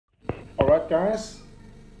Alright guys,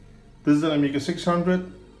 this is an Amiga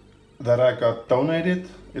 600 that I got donated.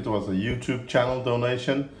 It was a YouTube channel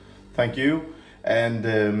donation, thank you. And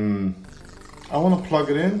I want to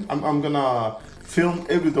plug it in. I'm gonna film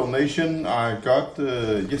every donation I got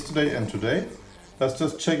yesterday and today. Let's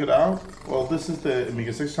just check it out. Well, this is the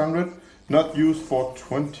Amiga 600, not used for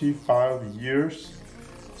 25 years.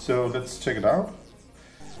 So let's check it out.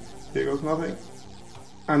 Here goes nothing.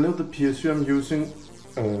 I know the PSU I'm using,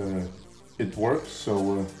 it works, so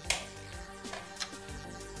we'll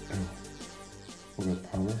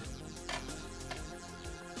get power.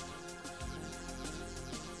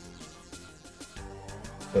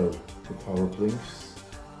 Oh, the power blinks.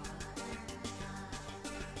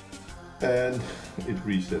 And it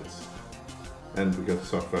resets. And we got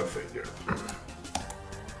software failure.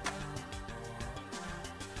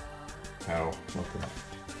 How? Okay.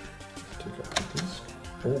 Take out the disk.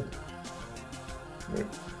 Oh. Wait.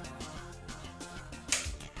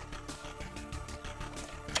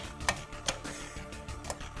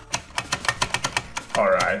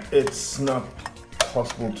 Alright, it's not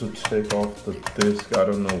possible to take off the disk. I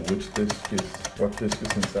don't know which disk is, what disk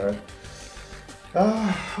is inside.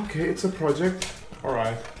 Okay, it's a project.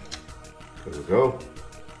 Alright, there we go.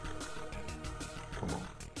 Come on.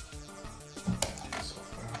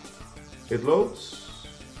 It loads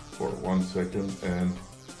for 1 second and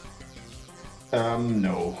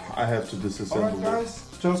no, I have to disassemble it. Guys,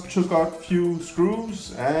 just took out a few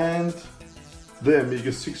screws and the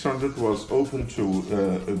Amiga 600 was open to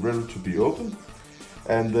ready to be opened,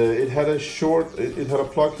 and it had a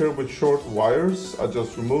plug here with short wires. I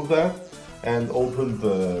just removed that and opened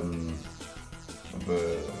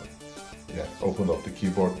opened up the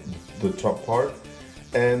keyboard, the top part.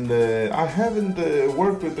 And I haven't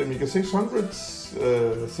worked with Amiga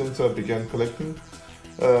 600s since I began collecting,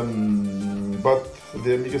 but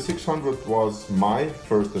the Amiga 600 was my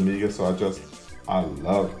first Amiga, so I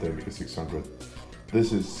love the Amiga 600.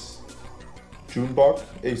 This is Junebug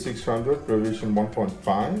A600 revision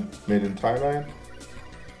 1.5, made in Thailand.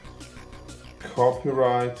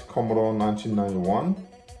 Copyright Commodore 1991,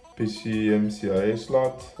 PCM CIA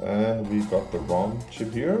slot, and we got the ROM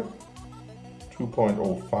chip here,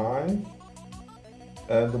 2.05,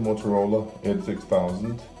 and the Motorola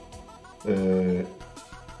 86000.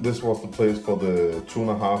 This was the place for the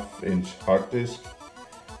 2.5-inch hard disk.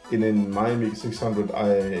 In my Amiga 600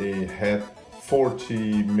 I had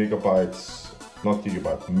 40 megabytes, not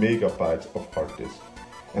gigabytes, megabytes of hard disk,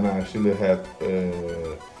 and I actually had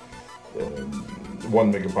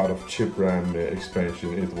 1 megabyte of chip RAM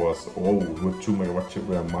expansion. It was with 2 megabyte chip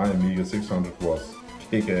RAM. My Amiga 600 was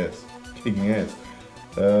kicking ass.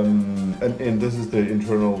 And this is the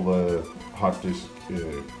internal hard disk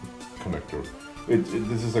connector.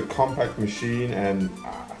 This is a compact machine, and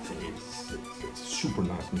I think it's a super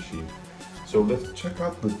nice machine. So let's check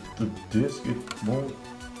out the disc. It won't.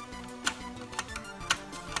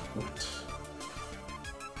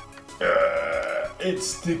 It's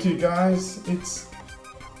sticky, guys. It's.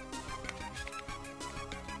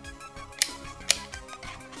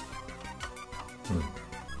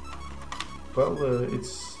 Well,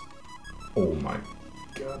 it's. Oh my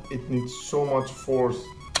god! It needs so much force.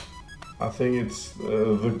 I think it's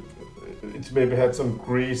it's maybe had some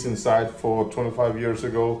grease inside for 25 years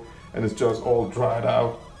ago, and it's just all dried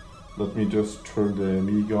out. Let me just turn the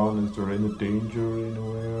Amiga on. Is there any danger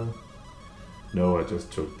anywhere? No, I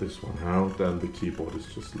just took this one out and the keyboard is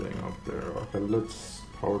just laying out there. Okay, let's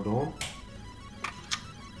power it on.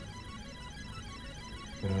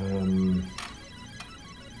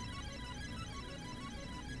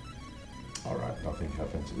 Alright, nothing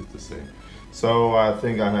happens, it's the same. So I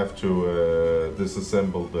think I have to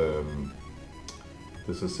disassemble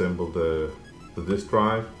the disk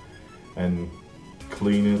drive and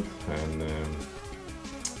clean it and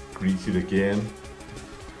grease it again,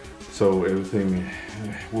 so everything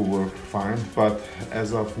will work fine. But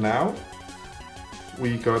as of now,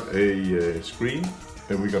 we got a screen,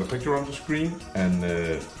 and we got a picture on the screen, and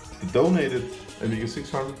the donated Amiga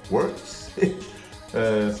 600 works.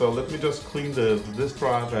 So let me just clean the disk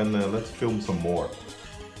drive and let's film some more.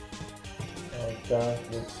 Okay,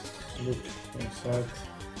 let's look inside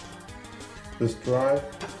this drive.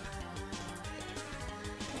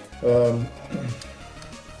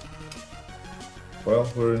 Well,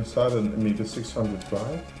 we're inside an Amiga 600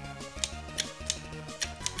 drive,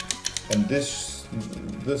 and this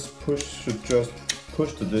push should just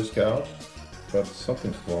push the disk out, but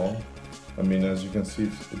something's wrong. I mean, as you can see,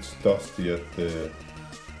 it's dusty at the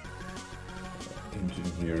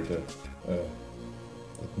engine here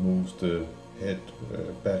that moves the head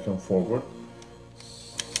back and forward.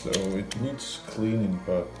 So it needs cleaning,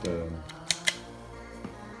 but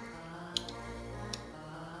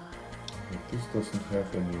this doesn't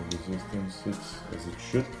have any resistance. It's as it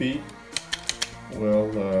should be. Well,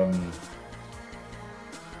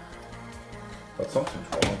 but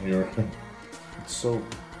something's wrong here. It's so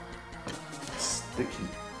sticky.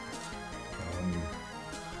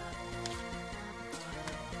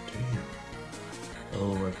 Damn.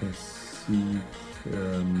 Oh, I can see.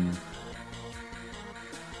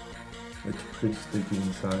 It's pretty sticky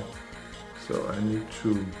inside, so I need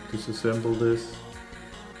to disassemble this.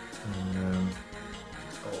 And,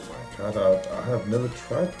 oh my god, I have never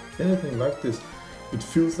tried anything like this. It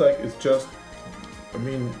feels like it's just, I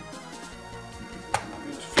mean,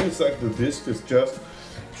 it feels like the disc is just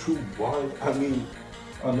too wide. I mean,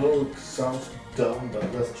 I know it sounds dumb,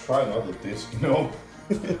 but let's try another disc, you know?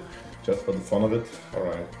 Just for the fun of it.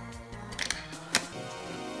 Alright.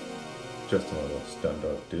 Just another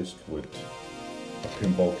standard disc with a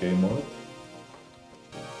pinball game on it.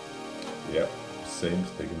 Yeah, same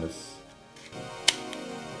stickiness.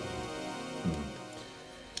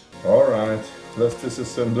 Alright, let's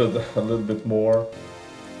disassemble it a little bit more.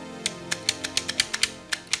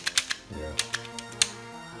 Yeah.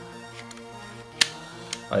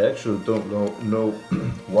 I actually don't know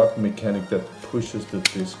what mechanic that pushes the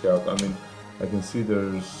disc out. I mean, I can see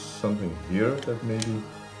there's something here that maybe,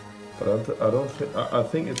 but I don't think, I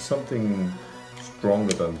think it's something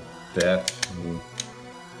stronger than that. I mean,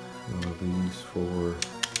 one of these for,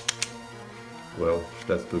 well,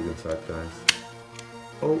 let's look inside, guys.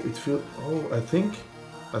 Oh, it feels, oh, I think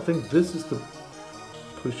this is the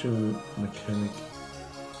pushing mechanic.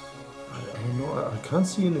 I don't know, I can't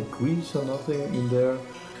see any grease or nothing in there,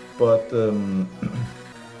 but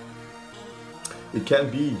it can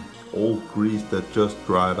be old grease that just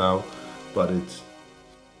dried out, but it's,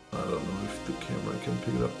 I don't know if the camera can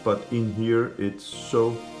pick it up, but in here it's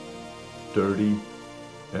so dirty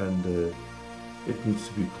and it needs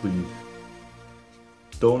to be cleaned.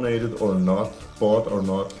 Donated or not, bought or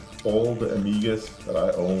not, all the Amigas that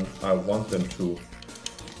I own, I want them to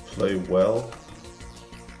play well.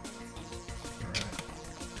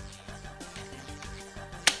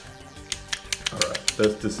 Alright,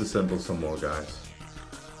 let's disassemble some more, guys.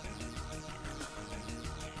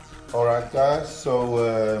 Alright guys, so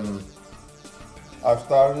I've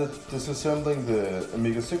started disassembling the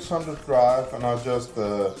Amiga 600 drive, and I just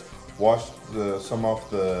washed some of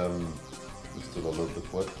the, it's still a little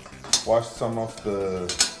bit wet, washed some of the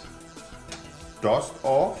dust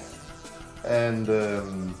off, and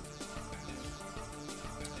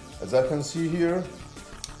as I can see here,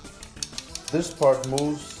 this part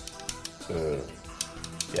moves,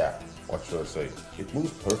 yeah, what should I say, it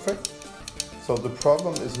moves perfect. So the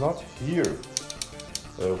problem is not here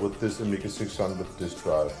with this Amiga 600 disk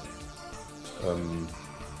drive.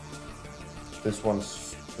 This one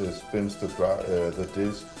spins the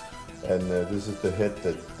disk, and this is the head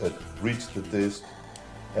that reaches the disk,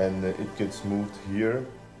 and it gets moved here.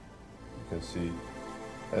 You can see,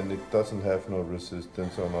 and it doesn't have no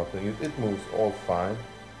resistance or nothing. It moves all fine.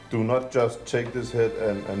 Do not just take this head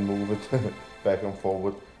and move it back and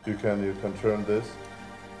forward. You can turn this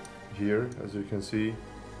here, as you can see.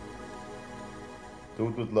 Do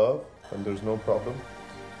it with love, and there's no problem.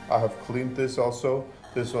 I have cleaned this also.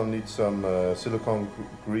 This one needs some silicone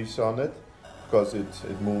grease on it, because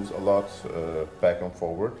it moves a lot back and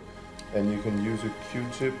forward. And you can use a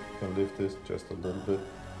Q-tip. You can lift this just a little bit.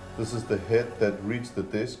 This is the head that reaches the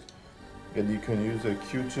disc, and you can use a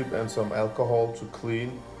Q-tip and some alcohol to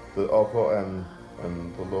clean the upper and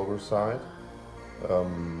the lower side.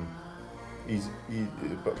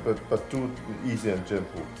 But do it easy and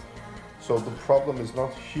gentle. So the problem is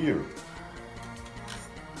not here.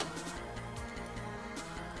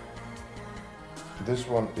 This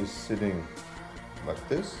one is sitting like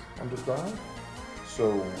this on the drive.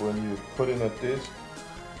 So when you put in a disc,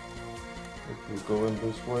 it will go in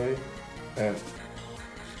this way, and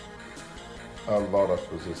a lot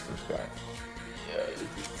of resistance, guys. Yeah, it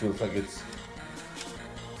feels like it's,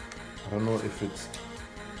 I don't know if it's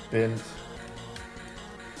bent.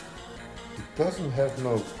 It doesn't have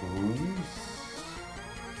no grease.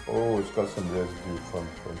 Oh, it's got some residue from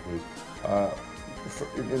grease.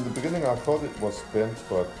 In the beginning I thought it was bent,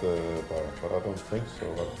 but I don't think so.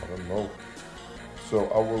 I don't know. So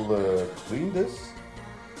I will clean this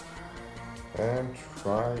and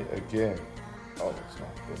try again. Oh, it's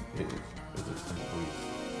not bent. It is some grease.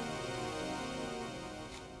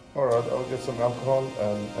 Alright, I'll get some alcohol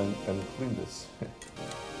and clean this.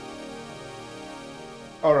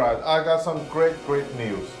 Alright, I got some great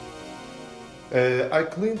news. I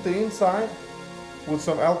cleaned the inside, with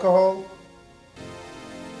some alcohol.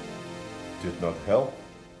 Did not help.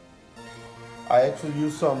 I actually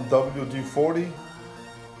used some WD-40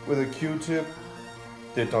 with a Q-tip.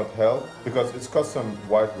 Did not help because it's got some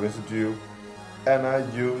white residue. And I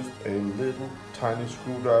used a little tiny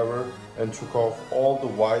screwdriver and took off all the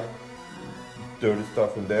white dirty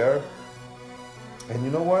stuff in there. And you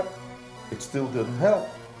know what? It still didn't help.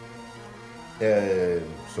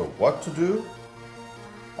 So what to do?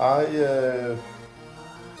 I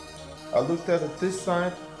looked at it this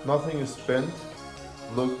side. Nothing is bent.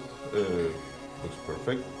 Looks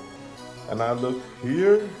perfect. And I looked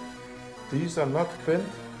here. These are not bent.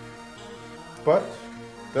 But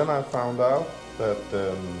then I found out that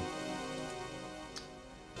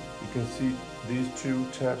you can see these two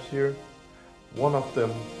tabs here. One of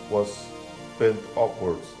them was bent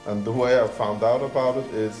upwards, and the way I found out about it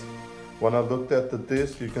is when I looked at the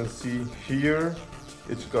disc, you can see here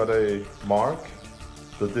it's got a mark,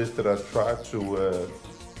 the disc that I tried to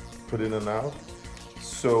put in and out.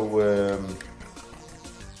 So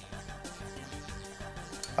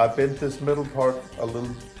I bent this middle part a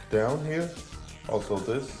little down here, also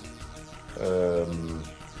this.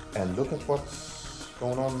 And look at what's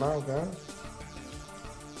going on now, guys.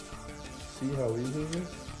 See how easy it is?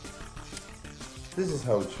 This is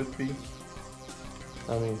how it should be.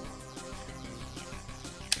 I mean,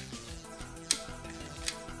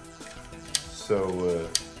 so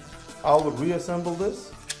I will reassemble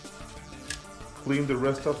this, clean the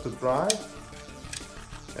rest of the drive,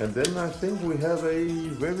 and then I think we have a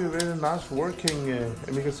very, very nice working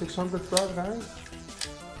Amiga 600 drive, guys.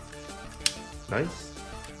 Nice.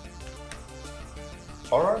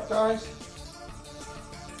 Alright guys,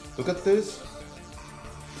 look at this.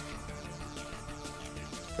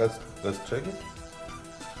 Let's check it.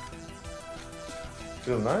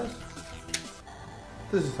 Feel nice?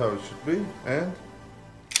 This is how it should be, and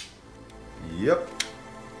yep.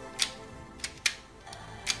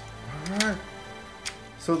 Alright.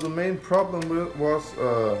 So the main problem was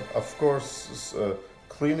of course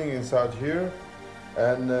cleaning inside here,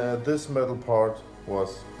 and this metal part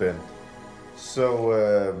was bent. So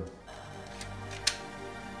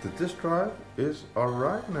the disk drive is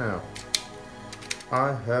alright now.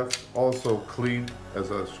 I have also cleaned,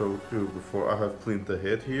 as I showed you before, I have cleaned the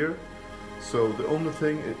head here. So the only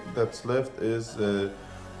thing that's left is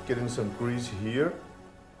getting some grease here,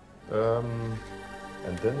 and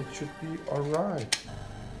then it should be alright.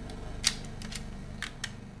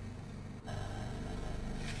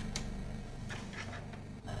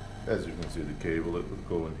 As you can see, the cable, it will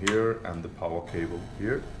go in here, and the power cable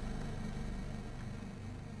here.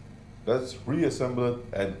 Let's reassemble it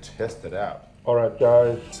and test it out. Alright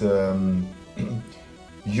guys,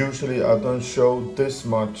 usually I don't show this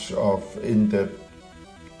much of in-depth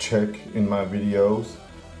check in my videos,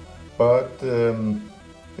 but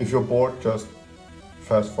if you're bored, just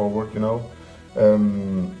fast forward, you know.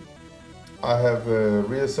 I have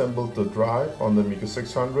reassembled the drive on the Amiga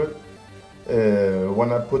 600.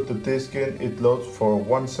 When I put the disk in, it loads for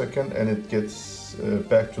 1 second and it gets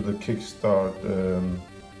back to the kickstart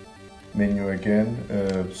menu again,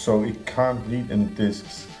 so it can't read any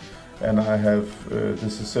disks. And I have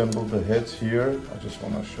disassembled the heads here. I just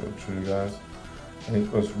want to show it to you guys. And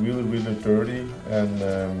it was really, really dirty, and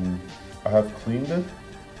I have cleaned it.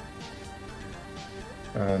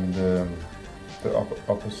 And the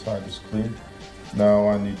upper side is clean. Now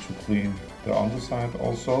I need to clean the underside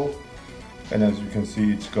also. And as you can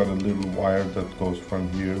see, it's got a little wire that goes from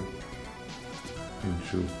here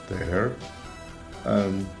into there.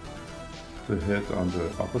 The head on the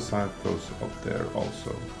upper side goes up there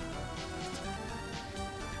also.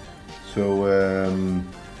 So,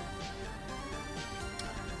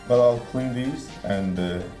 but I'll clean these and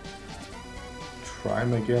try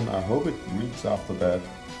them again. I hope it reads after that.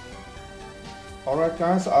 Alright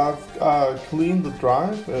guys, I've cleaned the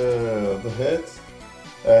drive, the heads,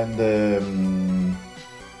 and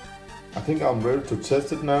I think I'm ready to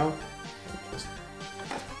test it now.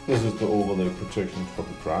 This is the overlay protection for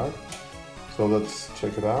the drive. So let's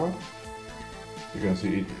check it out. You can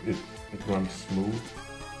see it runs smooth.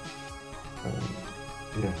 And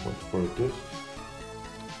yeah, wait for this.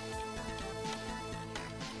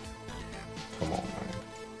 Come on, man.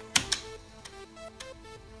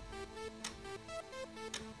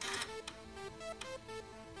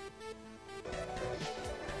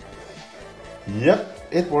 Yep,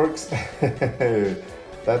 it works.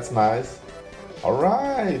 That's nice. All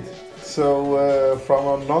right. So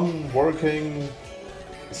from a non-working,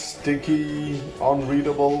 sticky,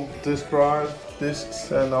 unreadable disk drive,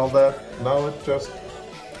 disks and all that, now it just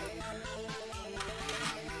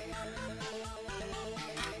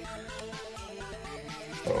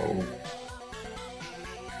Oh.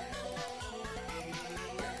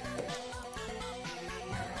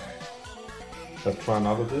 Let's try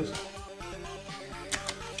another disc.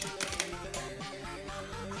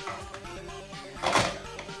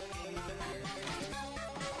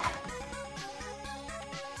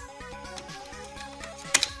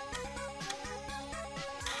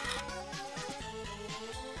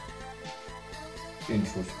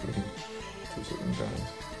 Intro screen. 2 seconds, guys.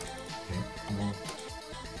 Yeah, come on.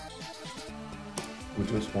 We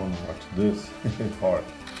just want to watch this part.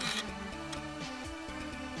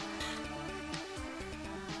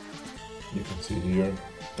 You can see here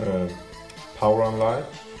power on light,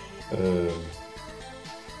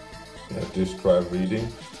 disk drive reading,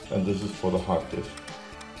 and this is for the hard disk.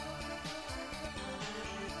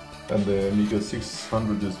 And the Amiga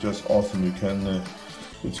 600 is just awesome. You can,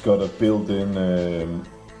 it's got a built-in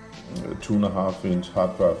 2.5-inch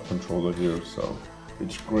hard drive controller here, so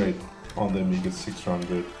it's great on the Amiga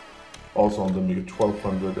 600, also on the Amiga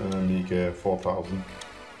 1200 and Amiga 4000.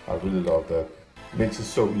 I really love that. Makes it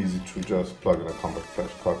so easy to just plug in a compact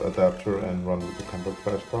flash card adapter and run with the compact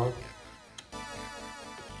flash card.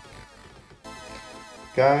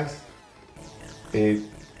 Guys, it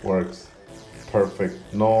works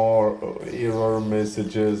perfect. No error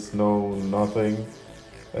messages, no nothing.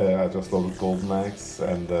 I just loaded Gold Max,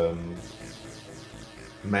 and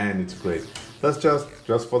man, it's great. That's just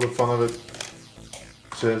for the fun of it.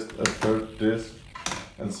 Just a third disc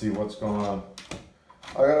and see what's going on.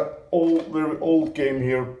 I got an very old game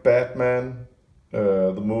here, Batman,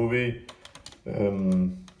 the movie.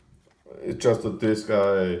 It's just a disc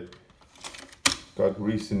I got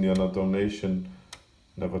recently on a donation.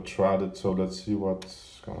 Never tried it, so let's see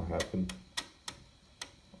what's gonna happen.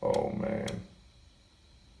 Oh man,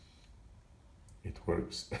 it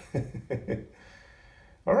works.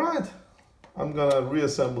 All right, I'm gonna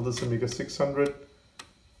reassemble this Amiga 600.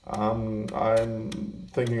 I'm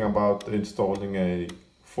thinking about installing a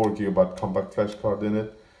 4 GB compact flash card in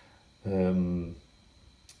it.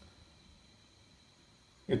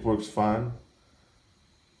 It works fine.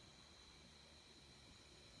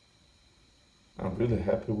 I'm really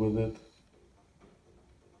happy with it.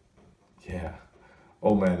 Yeah.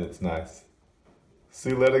 Oh man, it's nice. See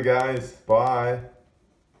you later, guys. Bye.